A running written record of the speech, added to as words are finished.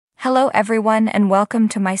Hello everyone and welcome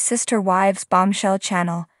to my Sister Wives Bombshell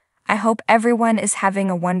channel. I hope everyone is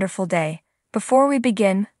having a wonderful day. Before we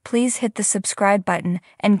begin, please hit the subscribe button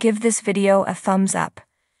and give this video a thumbs up.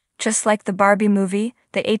 Just like the Barbie movie,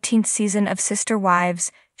 the 18th season of Sister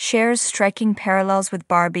Wives shares striking parallels with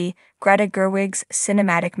Barbie, Greta Gerwig's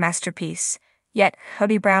cinematic masterpiece. Yet,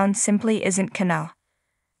 Kody Brown simply isn't Kano.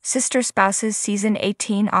 Sister Spouses Season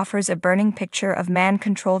 18 offers a burning picture of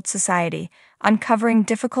man-controlled society, uncovering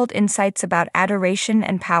difficult insights about adoration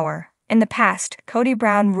and power. In the past, Kody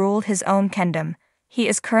Brown ruled his own kingdom. He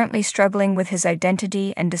is currently struggling with his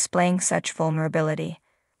identity and displaying such vulnerability.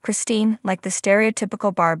 Christine, like the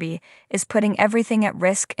stereotypical Barbie, is putting everything at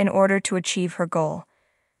risk in order to achieve her goal.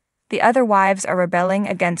 The other wives are rebelling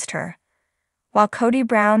against her. While Kody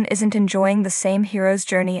Brown isn't enjoying the same hero's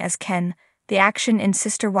journey as Ken, the action in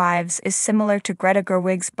Sister Wives is similar to Greta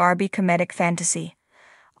Gerwig's Barbie comedic fantasy.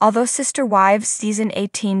 Although Sister Wives Season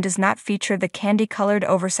 18 does not feature the candy-colored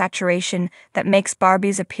oversaturation that makes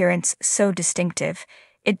Barbie's appearance so distinctive,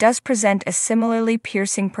 it does present a similarly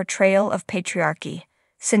piercing portrayal of patriarchy.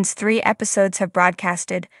 Since 3 episodes have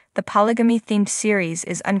broadcasted, the polygamy-themed series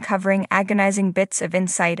is uncovering agonizing bits of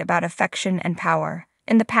insight about affection and power.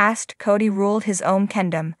 In the past, Kody ruled his own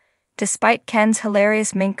kingdom. Despite Ken's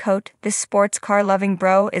hilarious mink coat, this sports car-loving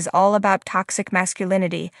bro is all about toxic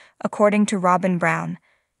masculinity, according to Robin Brown.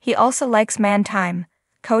 He also likes man time.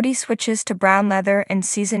 Kody switches to brown leather in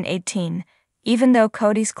Season 18. Even though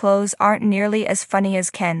Kody's clothes aren't nearly as funny as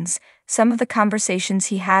Ken's, some of the conversations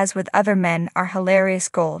he has with other men are hilarious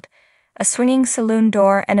gold. A swinging saloon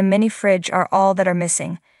door and a mini fridge are all that are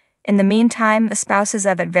missing. In the meantime, the spouses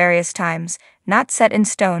of at various times, not set in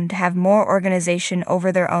stone to have more organization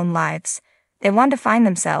over their own lives. They want to find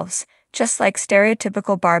themselves, just like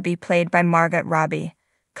stereotypical Barbie played by Margot Robbie.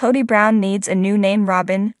 Kody Brown needs a new name.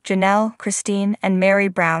 Robin, Janelle, Christine, and Mary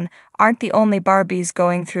Brown aren't the only Barbies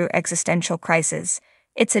going through existential crisis.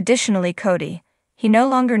 It's additionally Kody. He no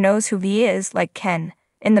longer knows who he is, like Ken.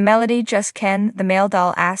 In the melody Just Ken, the male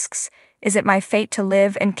doll asks, "Is it my fate to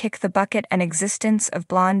live and kick the bucket an existence of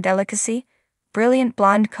blonde delicacy?" Brilliant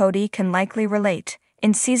blonde Kody can likely relate.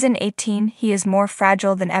 In Season 18, he is more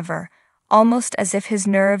fragile than ever, almost as if his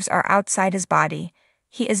nerves are outside his body.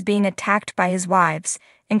 He is being attacked by his wives,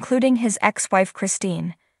 including his ex-wife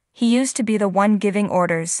Christine. He used to be the one giving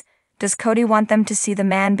orders. Does Kody want them to see the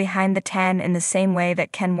man behind the tan in the same way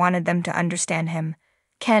that Ken wanted them to understand him?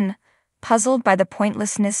 Ken, puzzled by the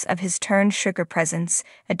pointlessness of his turned sugar presence,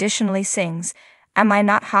 additionally sings, "Am I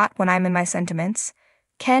not hot when I'm in my sentiments?"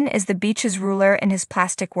 Ken is the beach's ruler in his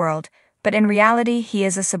plastic world, but in reality he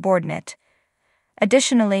is a subordinate.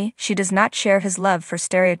 Additionally, she does not share his love for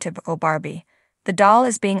stereotypical Barbie. The doll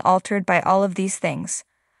is being altered by all of these things.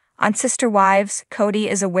 On Sister Wives, Kody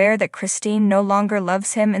is aware that Christine no longer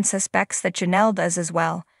loves him and suspects that Janelle does as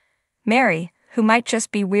well. Mary, who might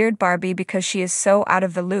just be weird Barbie because she is so out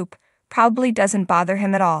of the loop, probably doesn't bother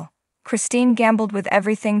him at all. Christine gambled with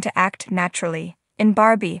everything to act naturally. In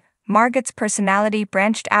Barbie, Margot's personality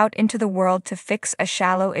branched out into the world to fix a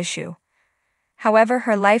shallow issue. However,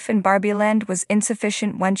 her life in Barbieland was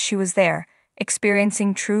insufficient once she was there,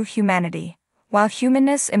 experiencing true humanity. While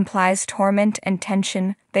humanness implies torment and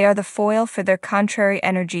tension, they are the foil for their contrary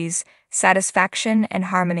energies, satisfaction and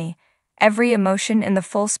harmony. Every emotion in the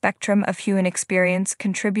full spectrum of human experience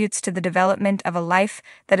contributes to the development of a life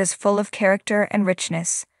that is full of character and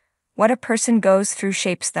richness. What a person goes through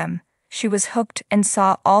shapes them. She was hooked and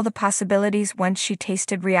saw all the possibilities once she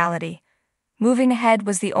tasted reality. Moving ahead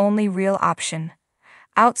was the only real option.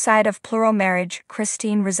 Outside of plural marriage,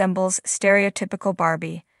 Christine resembles stereotypical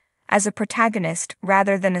Barbie. As a protagonist,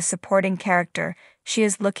 rather than a supporting character, she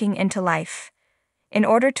is looking into life. In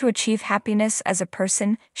order to achieve happiness as a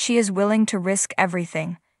person, she is willing to risk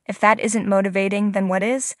everything. If that isn't motivating, then what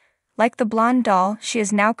is? Like the blonde doll, she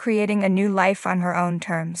is now creating a new life on her own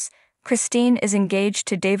terms. Christine is engaged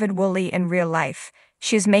to David Woolley in real life.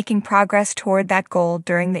 She is making progress toward that goal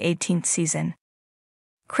during the 18th season.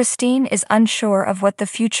 Christine is unsure of what the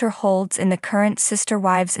future holds in the current Sister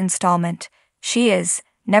Wives installment. She is,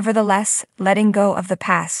 nevertheless, letting go of the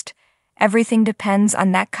past. Everything depends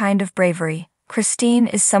on that kind of bravery. Christine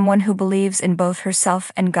is someone who believes in both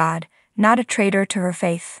herself and God, not a traitor to her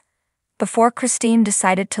faith. Before Christine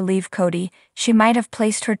decided to leave Kody, she might have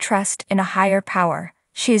placed her trust in a higher power.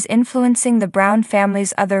 She is influencing the Brown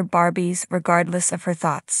family's other Barbies regardless of her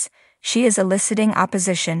thoughts. She is eliciting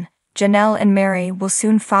opposition. Janelle and Mary will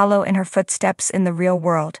soon follow in her footsteps in the real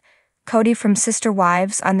world. Kody from Sister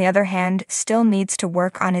Wives, on the other hand, still needs to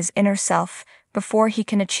work on his inner self before he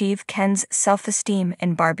can achieve Ken's self-esteem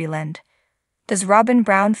in Barbieland. Does Robin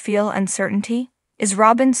Brown feel uncertainty? Is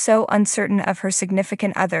Robin so uncertain of her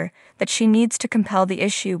significant other that she needs to compel the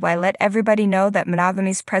issue by let everybody know that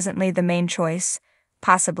monogamy's presently the main choice?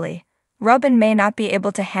 Possibly. Robin may not be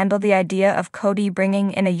able to handle the idea of Kody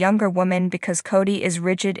bringing in a younger woman because Kody is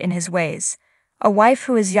rigid in his ways. A wife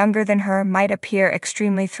who is younger than her might appear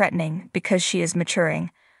extremely threatening because she is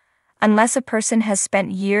maturing. Unless a person has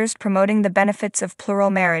spent years promoting the benefits of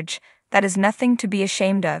plural marriage, that is nothing to be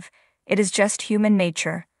ashamed of, it is just human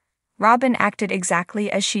nature. Robin acted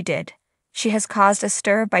exactly as she did. She has caused a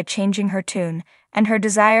stir by changing her tune, and her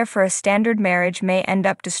desire for a standard marriage may end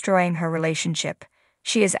up destroying her relationship.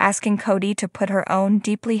 She is asking Kody to put her own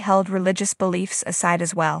deeply held religious beliefs aside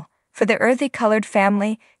as well. For the earthy-colored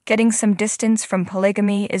family, getting some distance from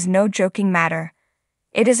polygamy is no joking matter.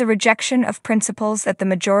 It is a rejection of principles that the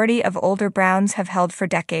majority of older Browns have held for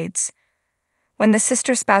decades. When the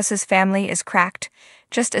sister spouse's family is cracked,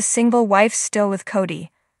 just a single wife still with Kody,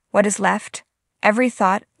 what is left? Every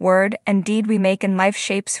thought, word, and deed we make in life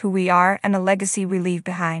shapes who we are and a legacy we leave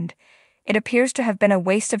behind. It appears to have been a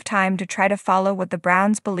waste of time to try to follow what the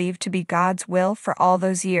Browns believed to be God's will for all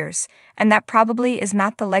those years, and that probably is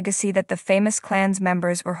not the legacy that the famous clan's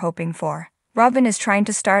members were hoping for. Robin is trying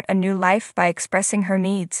to start a new life by expressing her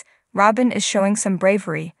needs. Robin is showing some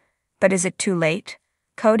bravery. But is it too late?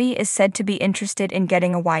 Kody is said to be interested in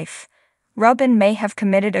getting a wife. Robin may have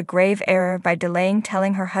committed a grave error by delaying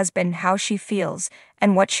telling her husband how she feels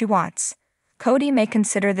and what she wants. Kody may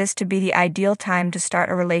consider this to be the ideal time to start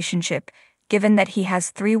a relationship, given that he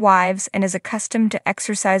has 3 wives and is accustomed to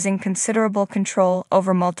exercising considerable control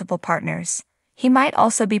over multiple partners. He might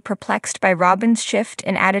also be perplexed by Robin's shift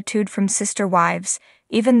in attitude from sister wives,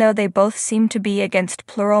 even though they both seem to be against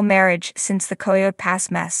plural marriage since the Coyote Pass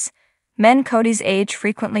mess. Men Kody's age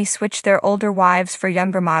frequently switch their older wives for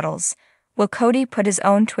younger models. Will Kody put his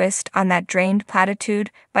own twist on that drained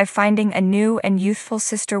platitude by finding a new and youthful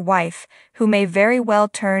sister wife who may very well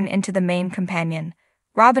turn into the main companion?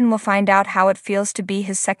 Robin will find out how it feels to be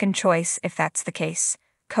his second choice if that's the case.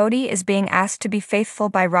 Kody is being asked to be faithful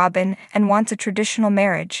by Robin and wants a traditional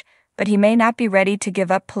marriage, but he may not be ready to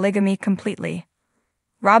give up polygamy completely.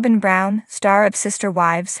 Robin Brown, star of Sister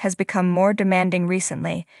Wives, has become more demanding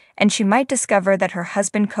recently, and she might discover that her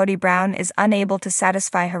husband Kody Brown is unable to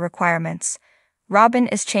satisfy her requirements. Robin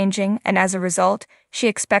is changing, and as a result, she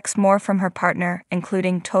expects more from her partner,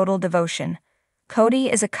 including total devotion.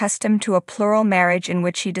 Kody is accustomed to a plural marriage in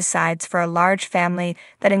which he decides for a large family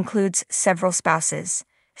that includes several spouses.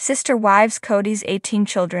 Sister Wives Kody's 18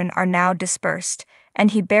 children are now dispersed,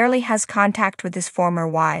 and he barely has contact with his former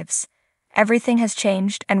wives. Everything has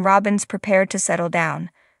changed, and Robin's prepared to settle down.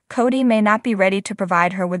 Kody may not be ready to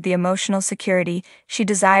provide her with the emotional security she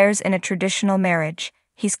desires in a traditional marriage.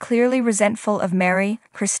 He's clearly resentful of Mary,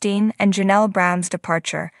 Christine, and Janelle Brown's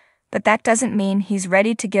departure, but that doesn't mean he's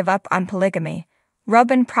ready to give up on polygamy.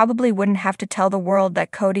 Robin probably wouldn't have to tell the world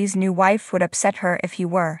that Kody's new wife would upset her if he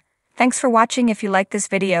were. Thanks for watching. If you like this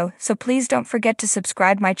video, so please don't forget to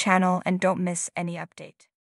subscribe my channel and don't miss any update.